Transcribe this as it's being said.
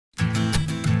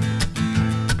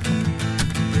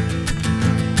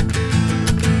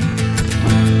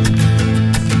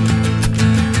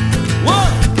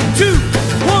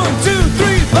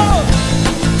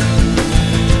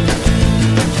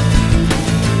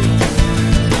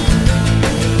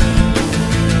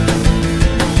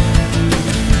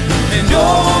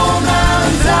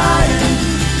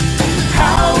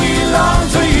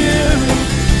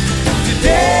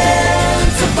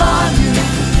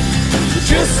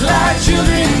just like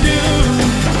children do.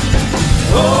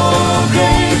 Oh,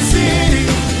 great city,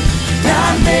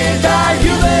 not made by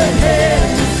human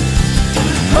hands,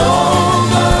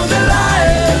 home of the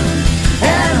lion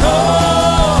and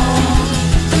home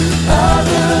of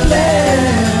the Lamb.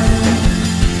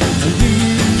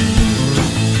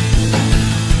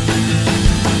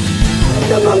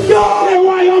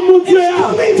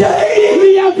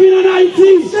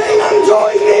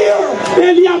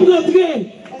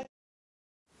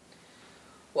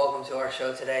 Welcome to our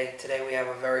show today. Today we have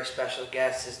a very special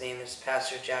guest. His name is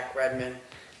Pastor Jack Redmond.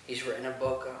 He's written a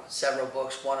book, several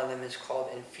books. One of them is called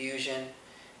Infusion,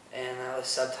 and the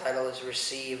subtitle is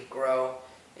Receive, Grow,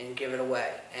 and Give It Away.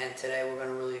 And today we're going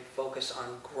to really focus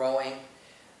on growing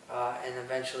and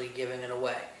eventually giving it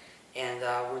away. And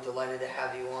we're delighted to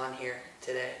have you on here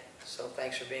today. So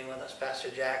thanks for being with us, Pastor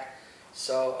Jack.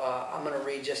 So I'm going to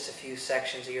read just a few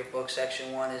sections of your book.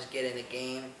 Section 1 is Get in the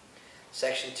Game.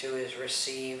 Section 2 is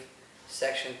Receive.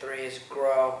 Section 3 is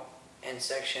Grow. And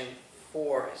Section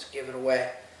 4 is Give It Away.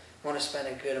 I want to spend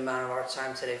a good amount of our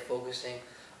time today focusing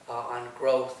on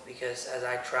growth, because as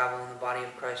I travel in the body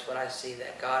of Christ, what I see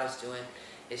that God is doing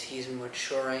is He's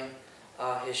maturing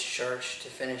His church to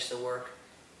finish the work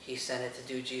He sent it to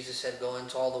do. Jesus said, go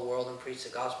into all the world and preach the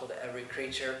gospel to every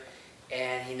creature,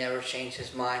 and He never changed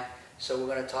His mind. So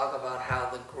we're going to talk about how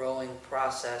the growing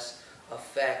process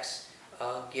affects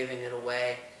giving it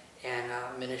away and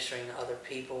ministering to other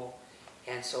people.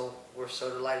 And so we're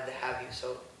so delighted to have you.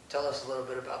 So tell us a little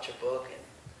bit about your book.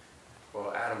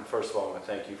 Well, Adam, first of all, I want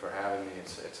to thank you for having me.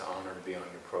 It's an honor to be on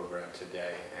your program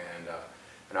today, and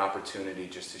an opportunity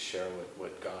just to share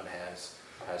what God has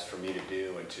for me to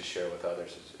do and to share with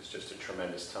others. It's just a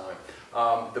tremendous time.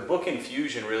 The book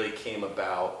Infusion really came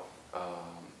about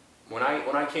when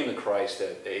I came to Christ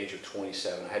at the age of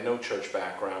 27. I had no church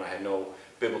background. I had no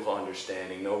biblical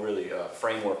understanding, no really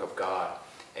framework of God.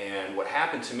 And what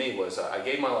happened to me was I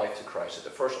gave my life to Christ at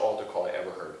the first altar call I ever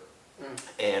heard.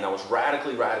 And I was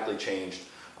radically changed.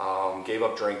 Gave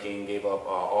up drinking, gave up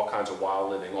all kinds of wild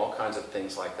living, all kinds of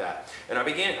things like that. And I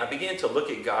began to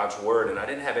look at God's Word, and I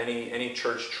didn't have any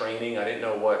church training. I didn't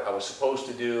know what I was supposed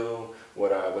to do,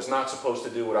 what I was not supposed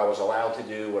to do, what I was allowed to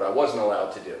do, what I wasn't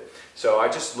allowed to do. So I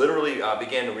just literally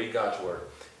began to read God's Word.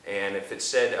 And if it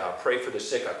said, pray for the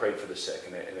sick, I prayed for the sick,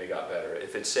 and they got better.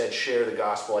 If it said, share the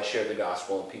gospel, I shared the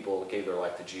gospel, and people gave their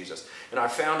life to Jesus. And I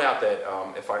found out that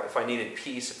if I needed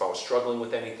peace, if I was struggling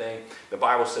with anything, the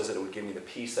Bible says that it would give me the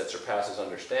peace that surpasses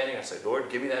understanding. I said,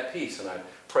 Lord, give me that peace. And I'd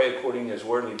pray according to His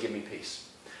Word, and He'd give me peace.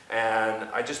 And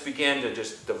I just began to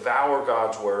just devour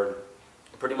God's Word.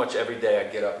 Pretty much every day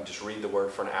I'd get up and just read the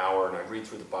Word for an hour, and I'd read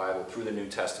through the Bible, through the New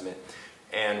Testament.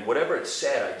 And whatever it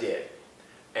said, I did.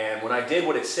 And when I did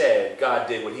what it said, God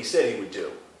did what He said He would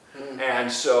do. And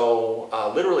so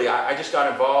literally I just got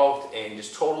involved and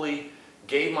just totally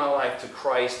gave my life to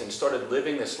Christ and started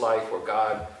living this life where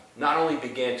God not only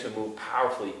began to move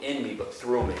powerfully in me, but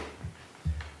through me.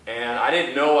 And I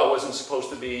didn't know I wasn't supposed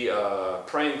to be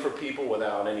praying for people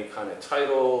without any kind of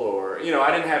title, or, you know,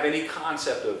 I didn't have any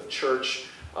concept of church,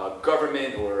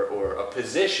 government, or a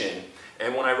position.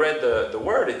 And when I read the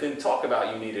Word, it didn't talk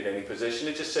about you needed any position.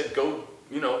 It just said, go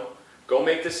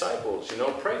make disciples,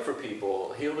 pray for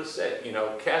people, heal the sick,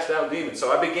 cast out demons. So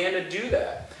I began to do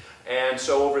that. And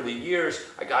so over the years,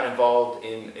 I got involved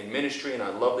in ministry, and I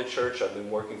love the church. I've been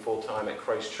working full-time at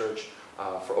Christ Church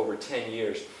for over 10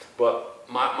 years. But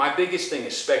my biggest thing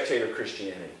is spectator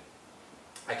Christianity.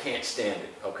 I can't stand it,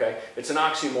 okay? It's an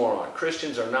oxymoron.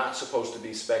 Christians are not supposed to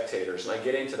be spectators, and I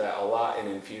get into that a lot in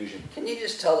Infusion. Can you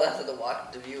just tell that to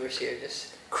the viewers here?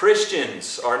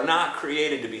 Christians are not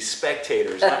created to be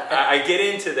spectators. I get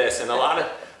into this, and a lot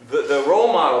of the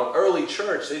role model of early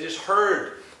church, they just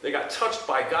heard, they got touched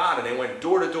by God, and they went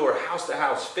door to door, house to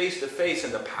house, face to face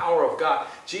in the power of God.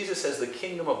 Jesus says the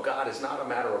kingdom of God is not a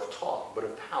matter of talk, but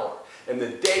of power. And the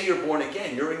day you're born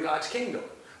again, you're in God's kingdom,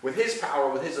 with His power,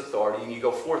 with His authority, and you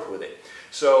go forth with it.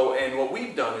 So, and what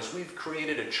we've done is we've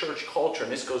created a church culture,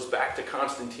 and this goes back to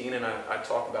Constantine, and I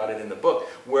talk about it in the book,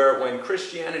 where when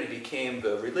Christianity became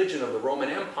the religion of the Roman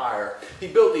Empire, he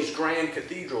built these grand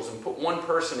cathedrals and put one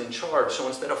person in charge. So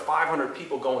instead of 500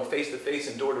 people going face to face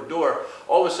and door to door,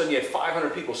 all of a sudden you had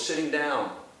 500 people sitting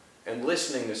down and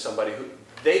listening to somebody who,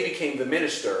 they became the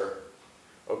minister,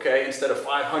 okay, instead of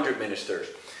 500 ministers.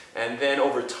 And then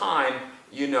over time,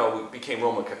 you know, became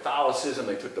Roman Catholicism.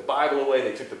 They took the Bible away.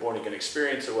 They took the born-again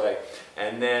experience away.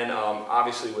 And then,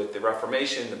 obviously, with the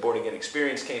Reformation, the born-again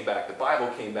experience came back. The Bible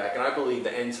came back. And I believe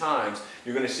the end times,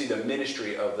 you're going to see the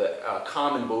ministry of the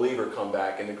common believer come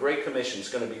back. And the Great Commission is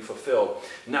going to be fulfilled,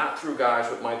 not through guys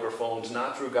with microphones,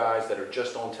 not through guys that are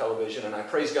just on television. And I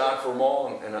praise God for them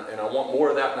all. And I want more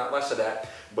of that, not less of that.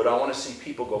 But I want to see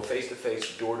people go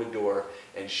face-to-face, door-to-door,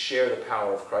 and share the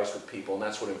power of Christ with people. And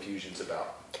that's what Infusion's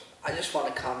about. I just want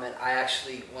to comment. I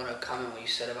actually want to comment what you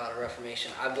said about a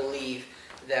Reformation. I believe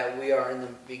that we are in the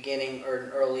beginning or in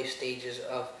early stages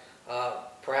of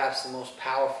perhaps the most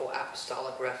powerful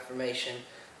apostolic Reformation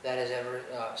that has ever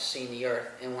seen the earth.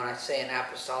 And when I say an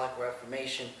apostolic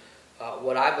Reformation,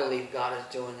 what I believe God is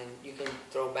doing, and you can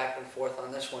throw back and forth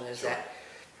on this one, is Sure. that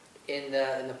in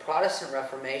the Protestant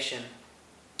Reformation,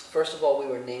 first of all, we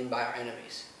were named by our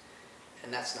enemies,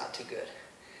 and that's not too good.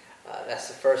 That's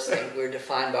the first thing. We were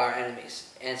defined by our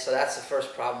enemies. And so that's the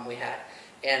first problem we had.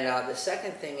 And the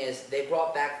second thing is they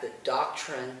brought back the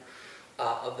doctrine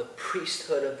of the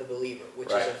priesthood of the believer, which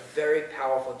is a very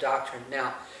powerful doctrine.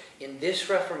 Now, in this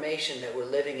Reformation that we're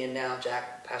living in now,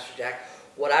 Pastor Jack,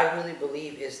 what I really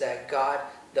believe is that God,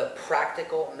 the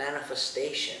practical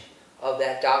manifestation of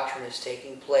that doctrine is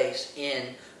taking place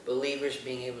in believers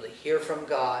being able to hear from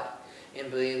God, and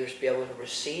believers be able to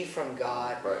receive from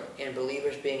God, and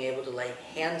believers being able to lay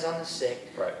hands on the sick,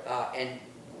 and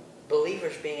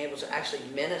believers being able to actually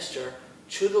minister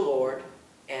to the Lord,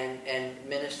 and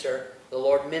minister, the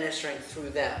Lord ministering through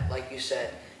them, like you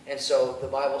said. And so the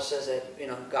Bible says that, you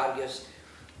know, God gives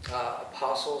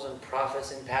apostles and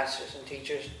prophets and pastors and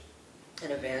teachers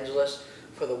and evangelists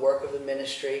for the work of the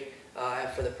ministry, and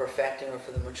for the perfecting or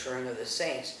for the maturing of the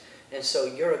saints. And so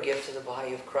you're a gift to the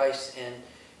body of Christ, and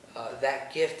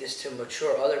that gift is to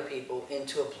mature other people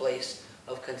into a place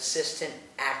of consistent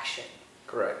action.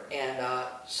 Correct. And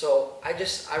so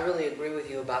I really agree with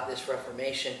you about this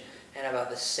Reformation and about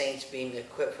the saints being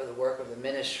equipped for the work of the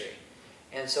ministry.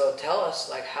 And so tell us,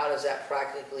 like, how does that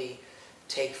practically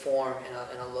take form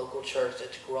in a local church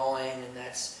that's growing and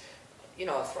that's, you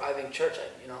know, a thriving church?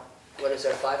 You know, what is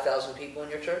there, 5,000 people in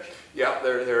your church? Yeah,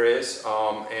 there is.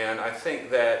 And I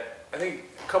think a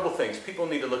couple things. People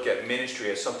need to look at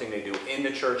ministry as something they do in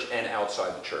the church and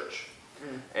outside the church.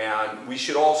 And we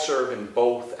should all serve in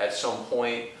both at some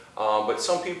point. But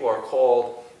some people are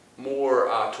called more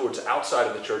towards outside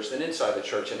of the church than inside the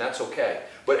church, and that's okay.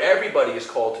 But everybody is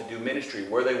called to do ministry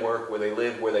where they work, where they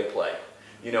live, where they play.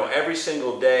 You know, every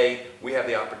single day we have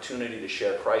the opportunity to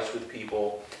share Christ with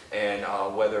people, and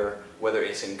whether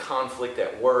it's in conflict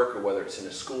at work, or whether it's in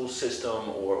a school system,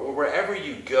 or wherever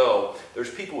you go, there's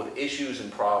people with issues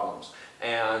and problems.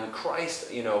 And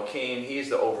Christ, you know, came, He is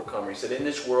the overcomer. He said, in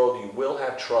this world you will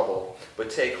have trouble,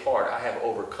 but take heart, I have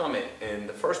overcome it. And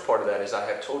the first part of that is, I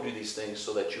have told you these things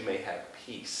so that you may have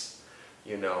peace.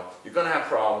 You know, you're going to have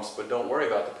problems, but don't worry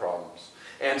about the problems.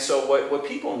 And so what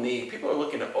people need, people are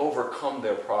looking to overcome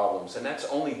their problems, and that's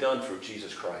only done through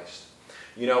Jesus Christ.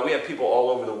 You know, we have people all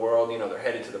over the world, you know, they're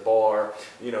headed to the bar,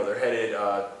 you know, they're headed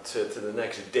to the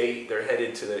next date, they're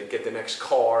headed to get the next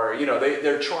car, you know,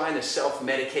 they're trying to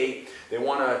self-medicate, they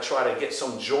want to try to get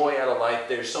some joy out of life.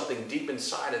 There's something deep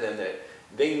inside of them that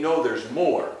they know there's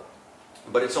more,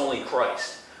 but it's only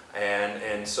Christ.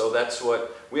 And so that's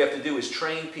what we have to do, is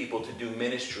train people to do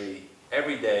ministry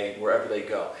every day, wherever they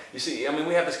go. You see, I mean,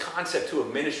 we have this concept too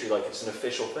of ministry like it's an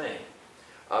official thing.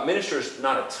 Minister is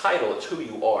not a title, it's who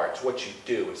you are, it's what you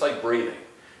do. It's like breathing.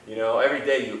 You know, every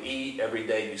day you eat, every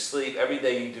day you sleep, every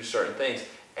day you do certain things.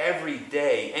 Every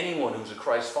day, anyone who's a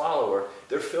Christ follower,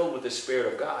 they're filled with the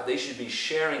Spirit of God. They should be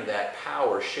sharing that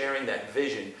power, sharing that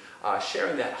vision,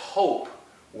 sharing that hope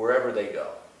wherever they go.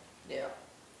 Yeah.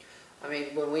 I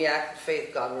mean, when we act in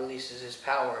faith, God releases His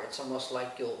power. It's almost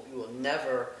like you will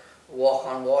never walk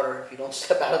on water if you don't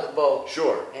step out of the boat.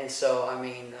 Sure. And so, I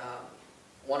mean,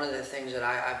 one of the things that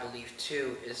I believe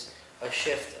too is a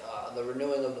shift, the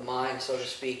renewing of the mind, so to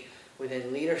speak,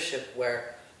 within leadership,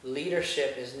 where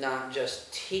leadership is not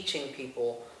just teaching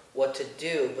people what to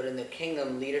do, but in the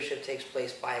kingdom, leadership takes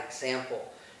place by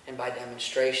example and by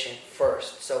demonstration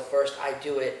first. So first I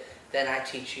do it, then I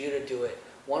teach you to do it.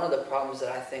 One of the problems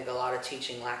that I think a lot of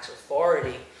teaching lacks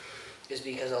authority is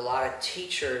because a lot of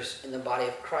teachers in the body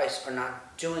of Christ are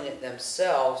not doing it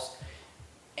themselves,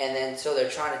 and then so they're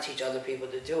trying to teach other people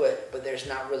to do it, but there's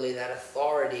not really that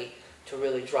authority to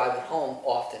really drive it home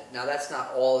often. Now that's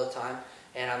not all the time,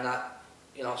 and I'm not,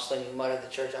 you know, slinging mud at the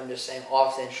church. I'm just saying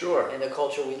often. Sure. In the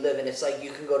culture we live in, it's like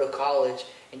you can go to college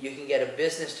and you can get a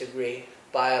business degree,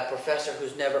 by a professor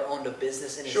who's never owned a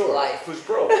business in his Sure. life. Who's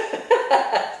broke?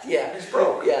 Yeah. He's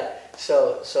broke. Yeah.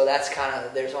 So that's kind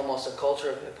of, there's almost a culture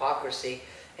of hypocrisy.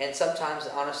 And sometimes,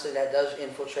 honestly, that does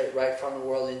infiltrate right from the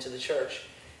world into the church.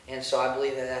 And so I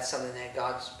believe that that's something that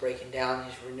God's breaking down.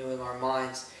 He's renewing our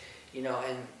minds. You know,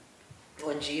 and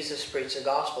when Jesus preached the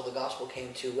gospel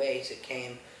came two ways. It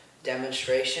came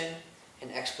demonstration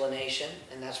and explanation,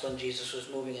 and that's when Jesus was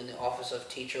moving in the office of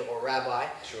teacher or rabbi.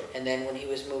 Sure. And then when he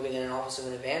was moving in an office of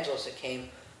an evangelist, it came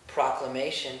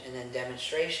proclamation and then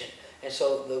demonstration. And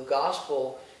so the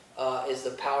gospel is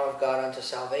the power of God unto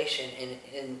salvation.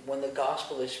 And when the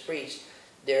gospel is preached,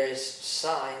 there is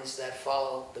signs that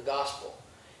follow the gospel.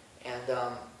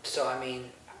 And so, I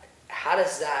mean, how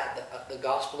does that, the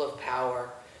gospel of power,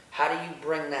 how do you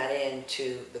bring that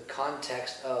into the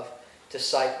context of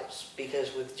disciples?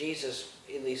 Because with Jesus,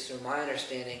 at least through my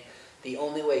understanding, the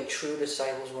only way true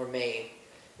disciples were made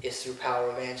is through power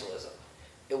evangelism.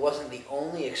 It wasn't the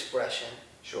only expression,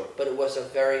 Sure. but it was a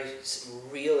very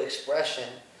real expression.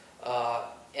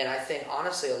 And I think,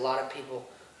 honestly, a lot of people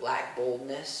lack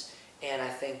boldness, and I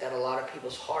think that a lot of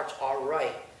people's hearts are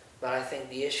right, but I think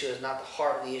the issue is not the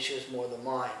heart, the issue is more the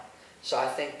mind. So I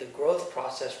think the growth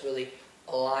process really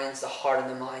aligns the heart and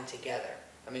the mind together.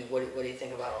 I mean, what do you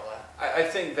think about all that? I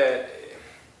think that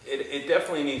it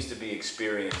definitely needs to be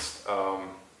experienced.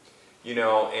 You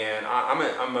know, and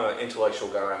I'm an intellectual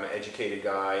guy, I'm an educated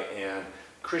guy, and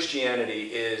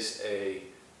Christianity is a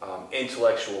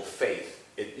intellectual faith.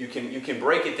 You can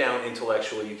break it down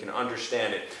intellectually, you can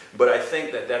understand it, but I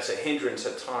think that that's a hindrance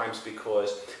at times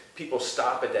because people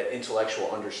stop at that intellectual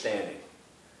understanding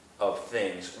of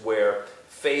things, where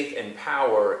faith and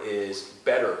power is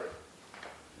better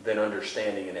than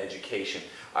understanding and education.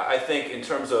 I think in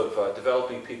terms of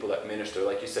developing people that minister,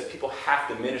 like you said, people have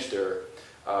to minister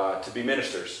to be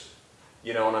ministers.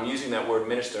 You know, and I'm using that word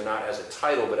minister not as a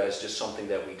title, but as just something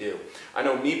that we do. I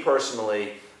know me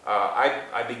personally,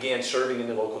 I began serving in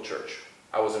the local church.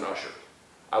 I was an usher.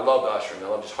 I loved ushering. I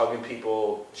loved just hugging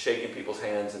people, shaking people's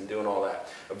hands, and doing all that.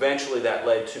 Eventually that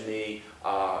led to me,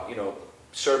 you know,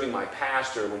 serving my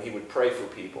pastor when he would pray for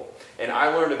people. And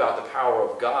I learned about the power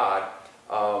of God,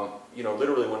 you know,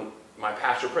 literally when my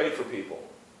pastor prayed for people.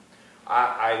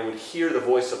 I would hear the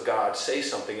voice of God say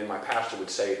something, and my pastor would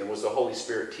say it, and it was the Holy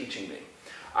Spirit teaching me.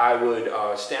 I would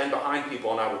stand behind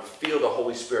people, and I would feel the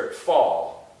Holy Spirit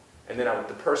fall, and then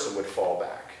the person would fall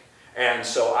back. And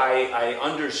so I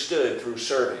understood through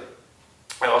serving.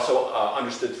 I also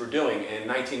understood through doing. In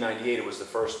 1998, it was the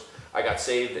first, I got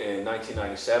saved in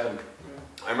 1997.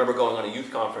 I remember going on a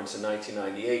youth conference in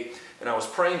 1998, and I was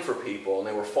praying for people, and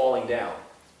they were falling down.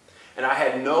 And I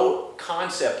had no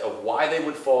concept of why they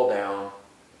would fall down.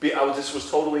 This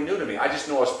was totally new to me. I just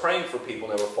knew I was praying for people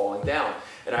and they were falling down.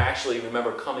 And I actually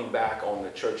remember coming back on the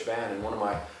church van, and one of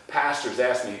my pastors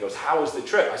asked me, he goes, "How was the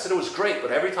trip?" I said, "It was great,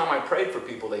 but every time I prayed for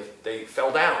people, they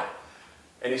fell down."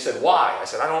 And he said, "Why?" I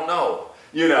said, "I don't know."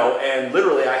 You know, and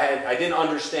literally I didn't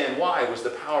understand why. It was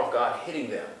the power of God hitting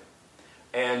them.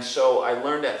 And so I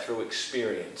learned that through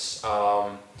experience.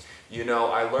 You know,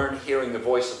 I learned hearing the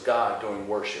voice of God during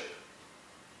worship.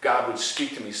 God would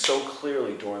speak to me so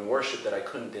clearly during worship that I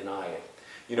couldn't deny it.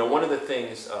 You know, one of the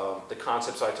things, the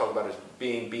concepts I talk about is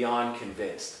being beyond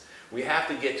convinced. We have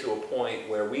to get to a point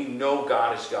where we know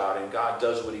God is God and God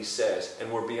does what He says,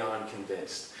 and we're beyond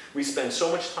convinced. We spend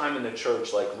so much time in the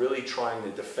church like really trying to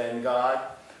defend God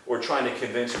or trying to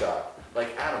convince God.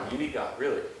 Like, Adam, you need God,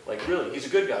 really? Like, really? He's a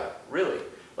good God, really?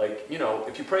 Like, you know,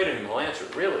 if you pray to Him, He'll answer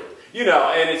it, really? You know,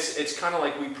 and it's kind of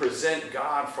like we present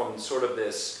God from sort of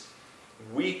this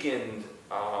weakened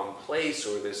place,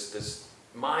 or this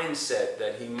mindset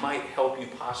that He might help you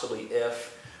possibly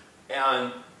if,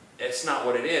 and it's not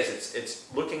what it is.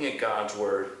 It's looking at God's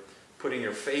Word, putting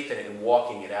your faith in it, and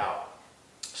walking it out.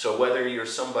 So whether you're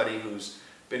somebody who's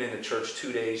been in the church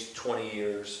 2 days, 20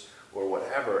 years, or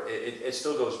whatever, it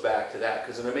still goes back to that,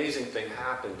 because an amazing thing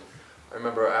happened. I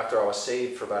remember after I was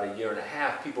saved for about 1.5 years,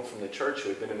 people from the church who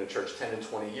had been in the church 10 and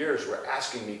 20 years were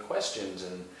asking me questions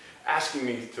and asking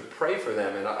me to pray for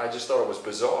them, and I just thought it was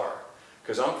bizarre,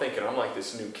 because I'm thinking I'm like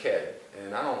this new kid,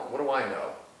 and what do I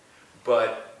know?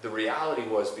 But the reality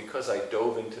was, because I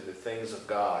dove into the things of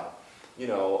God, you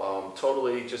know,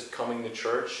 totally just coming to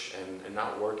church and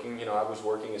not working, you know, I was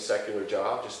working a secular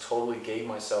job, just totally gave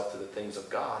myself to the things of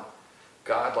God.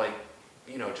 God, like,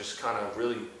 you know, just kind of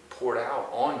really poured out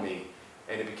on me,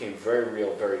 and it became very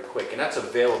real, very quick, and that's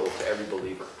available to every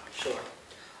believer. Sure.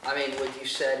 I mean, what you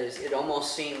said is, it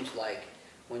almost seems like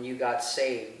when you got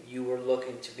saved, you were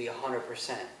looking to be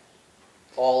 100%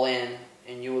 all in,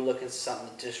 and you were looking for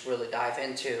something to just really dive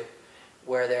into.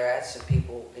 where there had some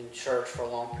people in church for a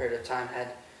long period of time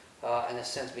had, in a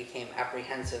sense, became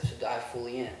apprehensive to dive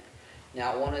fully in.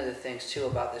 Now, one of the things, too,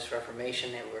 about this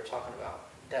Reformation that we were talking about,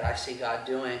 that I see God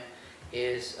doing,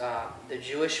 is the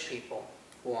Jewish people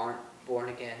who aren't born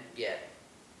again yet.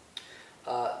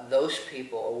 Those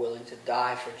people are willing to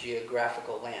die for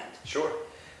geographical land. Sure.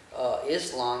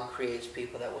 Islam creates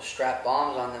people that will strap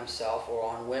bombs on themselves or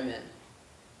on women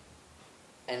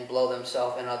and blow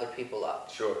themselves and other people up.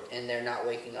 Sure. And they're not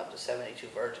waking up to 72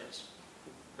 virgins,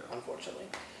 unfortunately.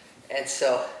 And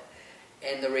so,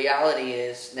 and the reality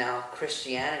is now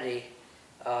Christianity,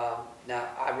 now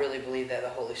I really believe that the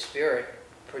Holy Spirit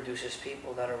produces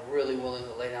people that are really willing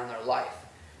to lay down their life.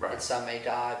 Right. And some may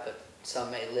die, but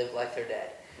some may live like they're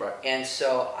dead. Right. And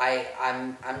so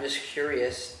I'm just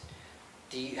curious,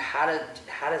 how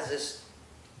does this,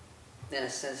 in a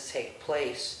sense, take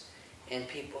place in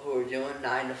people who are doing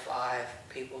 9 to 5,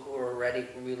 people who are already,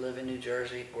 we live in New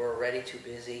Jersey, we're already too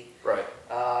busy. Right.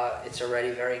 It's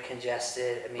already very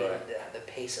congested. I mean, right. the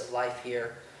pace of life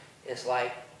here is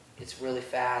like, it's really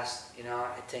fast. You know,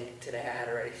 I think today I had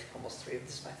already almost 3,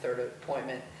 this is my 3rd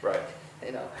appointment. Right.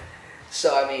 You know,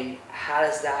 so I mean, how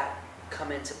does that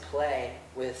come into play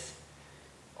with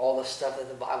all the stuff that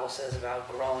the Bible says about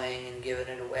growing and giving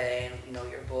it away, and you know,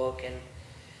 your book, and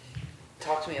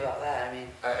talk to me about that. I mean,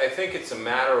 I think it's a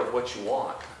matter of what you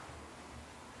want,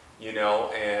 you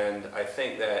know, and I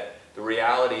think that the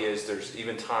reality is there's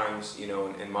even times, you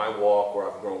know, in my walk where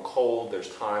I've grown cold,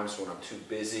 there's times when I'm too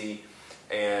busy,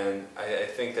 and I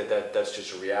think that's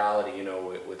just a reality, you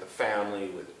know, with a family,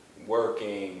 with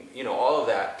working, you know, all of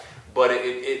that, but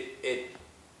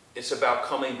it's about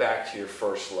coming back to your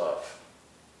first love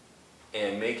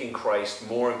and making Christ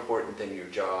more important than your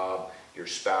job, your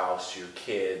spouse, your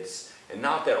kids. And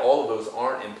not that all of those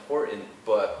aren't important,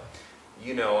 but,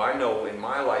 you know, I know in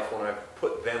my life when I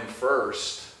put them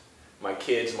first, my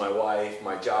kids, my wife,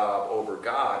 my job over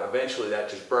God, eventually that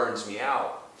just burns me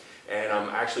out. And I'm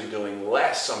actually doing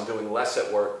less. I'm doing less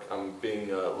at work. I'm being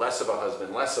less of a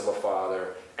husband, less of a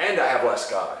father, and I have less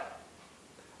God.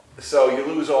 So you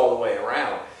lose all the way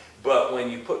around. But when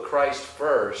you put Christ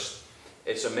first,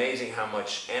 it's amazing how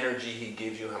much energy He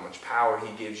gives you, how much power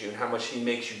He gives you, and how much He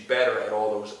makes you better at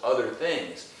all those other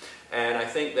things. And I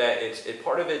think that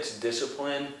part of it's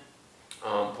discipline,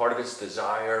 part of it's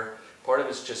desire, part of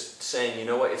it's just saying, you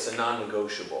know what, it's a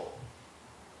non-negotiable.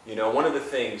 You know, one of the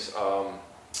things,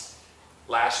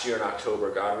 last year in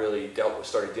October, God really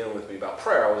started dealing with me about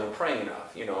prayer. I wasn't praying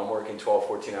enough. You know, I'm working 12,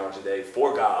 14 hours a day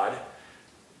for God,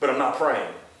 but I'm not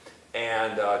praying.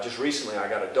 And just recently I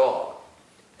got a dog.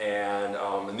 And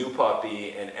a new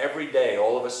puppy, and every day,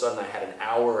 all of a sudden, I had an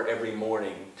hour every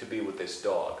morning to be with this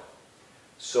dog,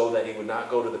 so that he would not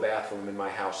go to the bathroom in my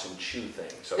house and chew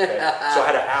things. Okay, so I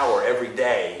had an hour every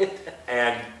day,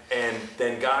 and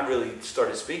then God really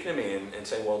started speaking to me and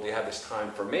saying, "Well, do you have this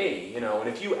time for me?" You know, and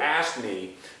if you asked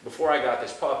me before I got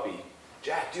this puppy,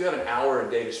 Jack, do you have an hour a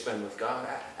day to spend with God?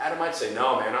 Adam, I'd say,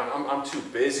 no, man, I'm too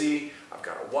busy. I've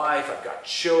got a wife, I've got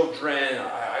children,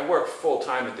 I work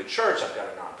full-time at the church, I've got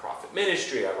a nonprofit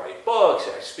ministry, I write books,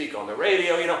 I speak on the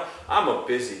radio, you know, I'm a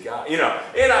busy guy, you know,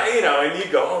 and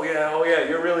you go, oh yeah,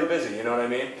 you're really busy, you know what I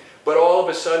mean? But all of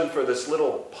a sudden, for this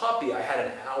little puppy, I had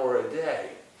an hour a day.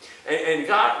 And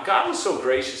God was so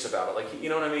gracious about it, like, you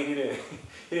know what I mean?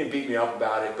 He didn't beat me up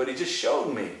about it, but He just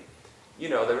showed me, you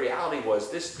know, the reality was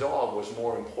this dog was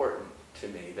more important to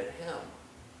me than him.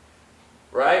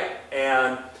 Right?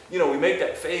 And, you know, we make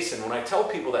that face, and when I tell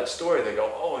people that story, they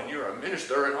go, oh, and you're a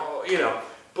minister, and oh, you know,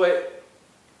 but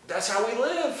that's how we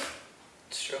live.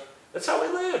 it's true. That's how we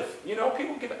live. You know,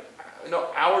 people give an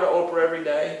hour to Oprah every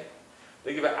day.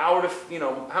 They give an hour to, you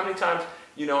know, how many times,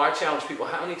 you know, I challenge people,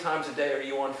 how many times a day are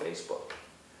you on Facebook?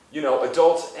 You know,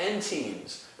 adults and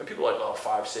teens. And people are like, oh,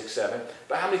 5, 6, 7.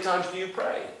 But how many times do you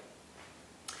pray?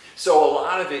 So a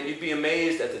lot of it, you'd be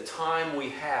amazed at the time we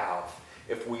have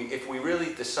if we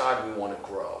really decide we want to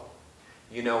grow.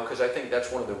 You know, because I think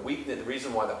that's one of the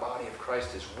reason why the body of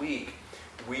Christ is weak.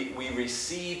 We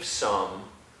receive some,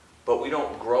 but we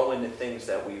don't grow in the things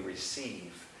that we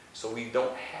receive. So we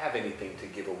don't have anything to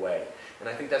give away. And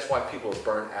I think that's why people are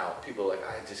burnt out. People are like,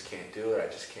 I just can't do it.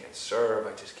 I just can't serve.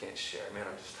 I just can't share. Man,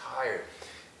 I'm just tired.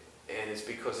 And it's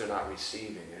because they're not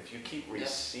receiving. And if you keep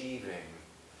receiving,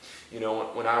 you know,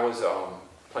 when I was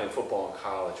playing football in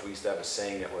college, we used to have a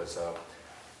saying that was,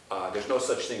 there's no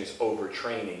such thing as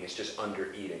overtraining. It's just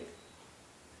undereating.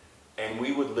 And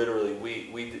we would literally,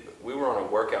 we were on a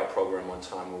workout program one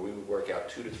time where we would work out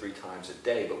 2 to 3 times a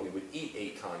day, but we would eat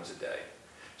 8 times a day.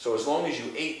 So as long as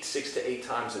you ate 6 to 8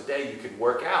 times a day, you could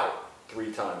work out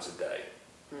 3 times a day.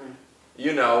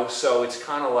 You know, so it's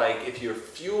kind of like if you're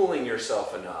fueling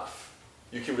yourself enough,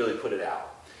 you can really put it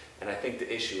out. And I think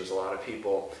the issue is a lot of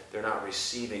people, they're not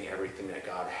receiving everything that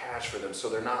God has for them, so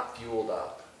they're not fueled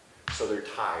up, so they're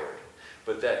tired.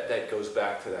 But that goes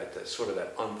back to that sort of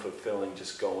that unfulfilling,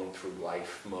 just going through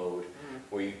life mode,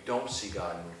 where you don't see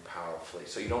God move powerfully.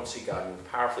 So you don't see God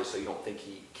move powerfully, so you don't think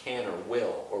he can or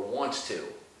will or wants to.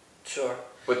 Sure.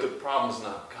 But the problem's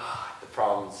not God. The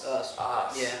problem's us.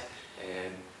 Yeah.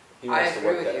 And he wants to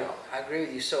work that out. I agree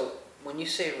with you. So when you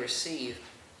say receive,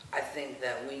 I think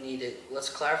that we need to, let's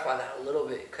clarify that a little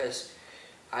bit, because,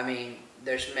 I mean,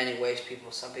 there's many ways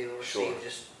some people receive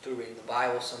just through reading the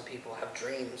Bible. Some people have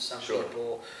dreams. Some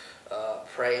people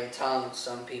pray in tongues.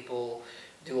 Some people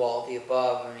do all of the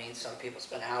above. I mean, some people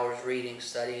spend hours reading,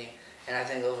 studying, and I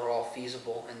think those are all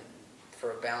feasible. And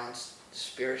for a balanced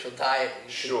spiritual diet,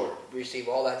 you can receive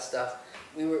all that stuff.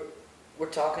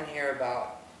 We're talking here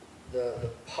about the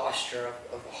posture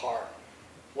of the heart.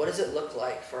 What does it look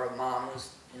like for a mom who's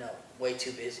way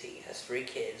too busy, has 3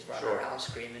 kids, running around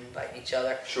screaming, biting each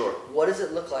other? What does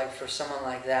it look like for someone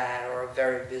like that, or a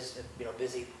very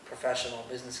busy professional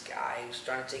business guy who's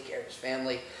trying to take care of his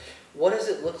family? What does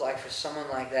it look like for someone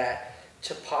like that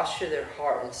to posture their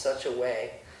heart in such a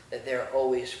way that they're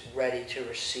always ready to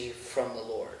receive from the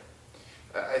Lord?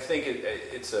 I think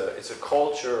it's a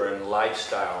culture and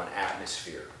lifestyle and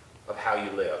atmosphere of how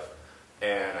you live.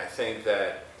 And I think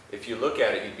that if you look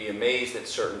at it, you'd be amazed at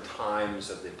certain times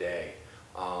of the day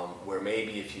where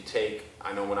maybe if you take,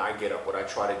 I know when I get up, what I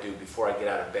try to do before I get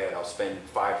out of bed, I'll spend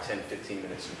 5, 10, 15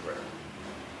 minutes in prayer.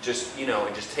 Just,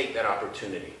 and just take that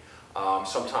opportunity.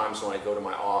 Sometimes when I go to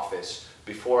my office,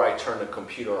 before I turn the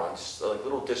computer on, like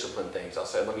little discipline things, I'll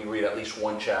say, let me read at least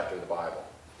 1 chapter of the Bible.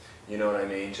 You know what I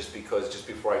mean? Just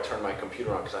before I turn my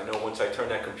computer on, because I know once I turn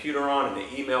that computer on and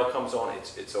the email comes on,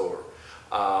 it's over.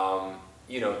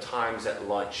 Times at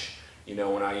lunch,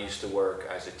 when I used to work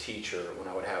as a teacher, when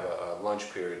I would have a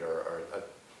lunch period or a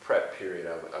prep period,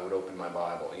 I would open my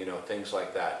Bible, things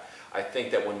like that. I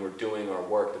think that when we're doing our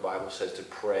work, the Bible says to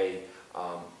pray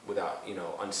without,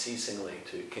 unceasingly,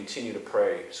 to continue to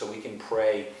pray. So we can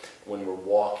pray when we're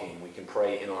walking, we can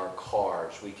pray in our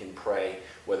cars, we can pray,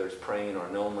 whether it's praying in our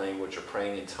known language or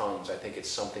praying in tongues. I think it's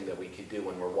something that we could do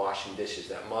when we're washing dishes.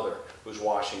 That mother who's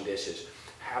washing dishes,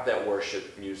 have that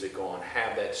worship music on,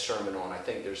 have that sermon on. I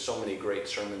think there's so many great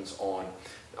sermons on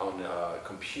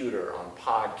computer, on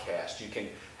podcast. You can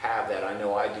have that. I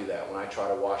know I do that when I try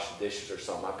to wash the dishes or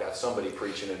something. I've got somebody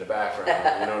preaching in the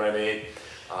background, you know what I mean?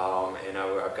 And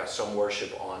I've got some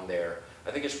worship on there.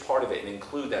 I think it's part of it, and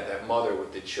include that mother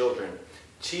with the children.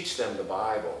 Teach them the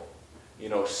Bible.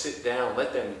 Sit down,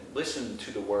 let them listen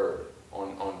to the Word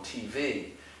on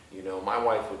TV. My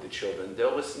wife with the children,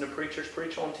 they'll listen to preachers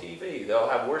preach on TV. They'll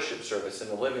have worship service in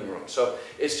the living room. So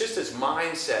it's just this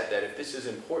mindset that if this is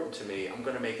important to me, I'm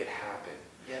going to make it happen.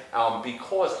 Yeah.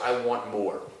 Because I want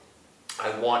more.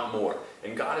 I want more.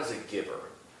 And God is a giver.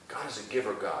 God is a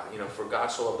giver God. For God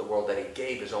so loved the world that he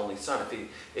gave his only son.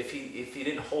 If he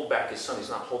didn't hold back his son, he's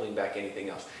not holding back anything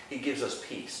else. He gives us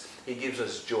peace. He gives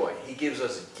us joy. He gives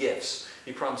us gifts.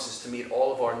 He promises to meet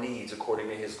all of our needs according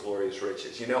to his glorious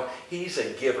riches. He's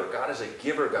a giver. God is a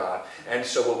giver God. And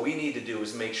so what we need to do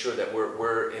is make sure that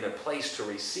we're in a place to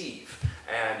receive.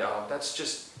 And that's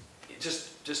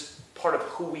just part of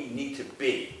who we need to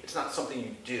be. It's not something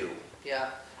you do. Yeah.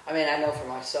 I mean, I know for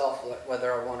myself,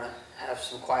 whether I want to have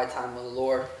some quiet time with the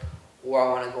Lord or I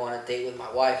want to go on a date with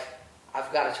my wife,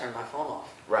 I've got to turn my phone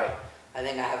off. Right. I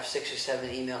think I have 6 or 7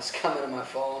 emails coming to my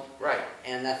phone. Right.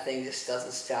 And that thing just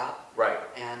doesn't stop. Right.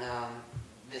 And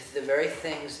the very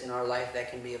things in our life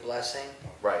that can be a blessing,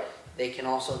 right, they can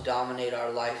also dominate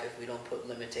our life if we don't put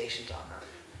limitations on them.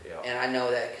 Yeah. And I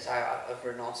know that because I've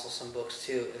written also some books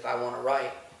too. If I want to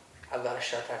write, I've got to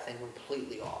shut that thing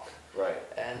completely off. Right.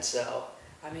 And so,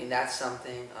 I mean, that's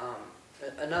something.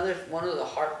 One of the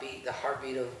heartbeat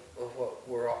of what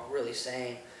we're all really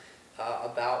saying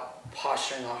about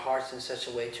posturing our hearts in such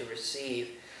a way to receive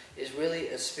is really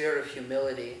a spirit of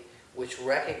humility, which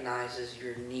recognizes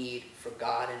your need for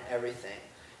God in everything.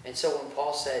 And so when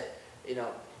Paul said,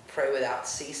 pray without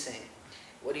ceasing,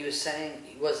 what he was saying,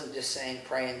 he wasn't just saying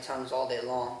pray in tongues all day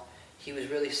long. He was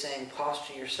really saying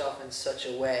posture yourself in such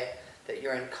a way that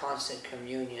you're in constant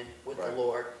communion with the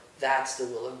Lord. That's the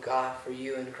will of God for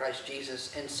you in Christ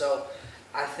Jesus. And so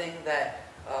I think that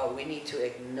we need to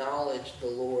acknowledge the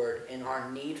Lord in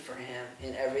our need for him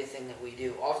in everything that we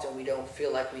do. Often we don't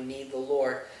feel like we need the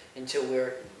Lord until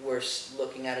we're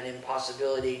looking at an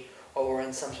impossibility, or we're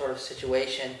in some sort of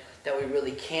situation that we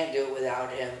really can't do it without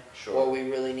him, or we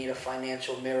really need a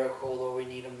financial miracle, or we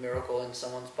need a miracle in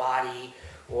someone's body,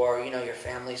 or your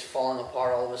family's falling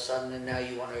apart all of a sudden, and now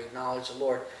you want to acknowledge the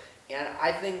Lord. And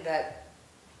I think that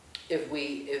if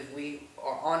we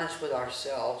are honest with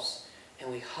ourselves and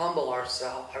we humble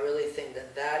ourselves, I really think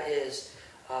that is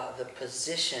the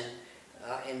position,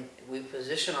 and we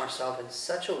position ourselves in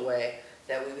such a way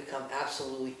that we become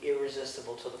absolutely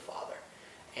irresistible to the Father.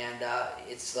 And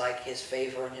it's like His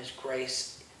favor and His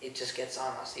grace, it just gets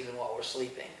on us even while we're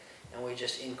sleeping. And we're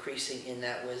just increasing in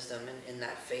that wisdom and in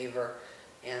that favor.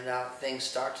 And things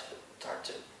start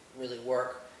to really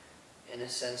work, in a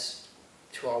sense,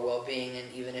 to our well-being.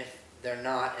 And even if they're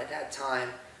not at that time,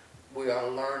 we are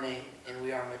learning and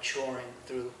we are maturing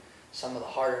through some of the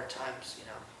harder times,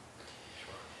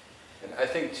 And I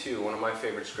think, too, one of my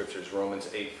favorite scriptures, Romans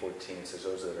 8:14, says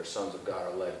those that are sons of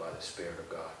God are led by the Spirit of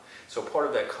God. So part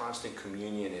of that constant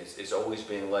communion is always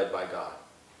being led by God.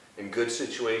 In good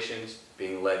situations,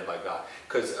 being led by God.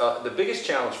 Because the biggest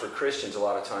challenge for Christians a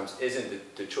lot of times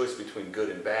isn't the choice between good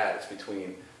and bad, it's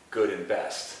between good and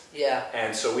best. Yeah.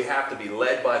 And so we have to be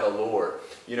led by the Lord.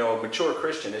 A mature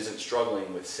Christian isn't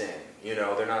struggling with sin.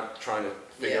 They're not trying to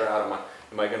figure out,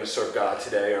 am I going to serve God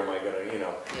today, or am I going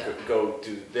to, go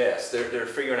do this? They're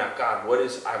figuring out, God,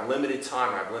 I have limited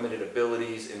time, I have limited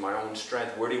abilities in my own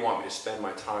strength. Where do you want me to spend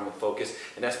my time and focus?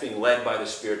 And that's being led by the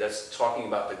Spirit. That's talking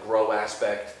about the grow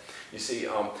aspect. You see,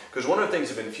 because one of the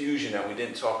things of infusion that we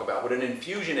didn't talk about, what an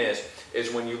infusion is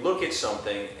when you look at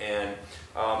something and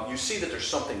you see that there's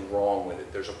something wrong with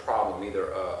it. There's a problem,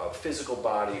 either a physical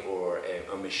body or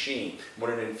a machine. What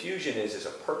an infusion is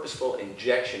a purposeful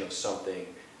injection of something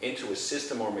into a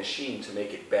system or machine to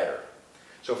make it better.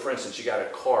 So for instance, you got a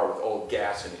car with old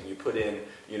gas in it, and you put in,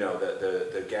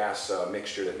 the gas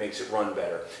mixture that makes it run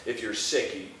better. If you're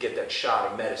sick, you get that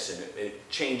shot of medicine. It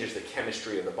changes the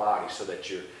chemistry of the body so that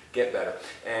you get better.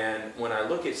 And when I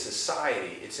look at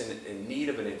society, it's in need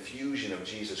of an infusion of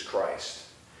Jesus Christ.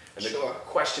 And the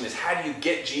question is, how do you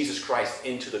get Jesus Christ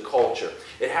into the culture?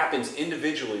 It happens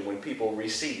individually when people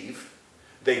receive.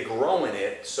 They grow in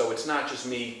it, so it's not just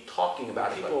me talking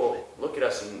about it. People look at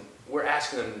us and we're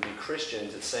asking them to be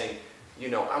Christians and saying,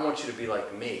 I want you to be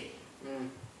like me.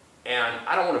 And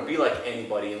I don't want to be like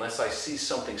anybody unless I see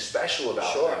something special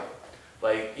about them.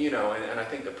 Like, and I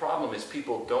think the problem is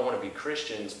people don't want to be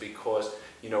Christians because,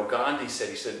 Gandhi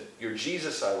said, you're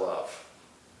Jesus I love.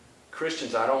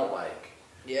 Christians I don't like.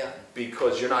 Yeah.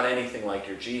 Because you're not anything like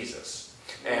your Jesus.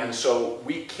 And so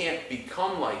we can't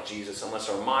become like Jesus unless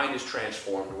our mind is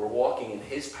transformed. We're walking in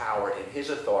His power and His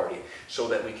authority so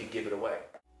that we could give it away.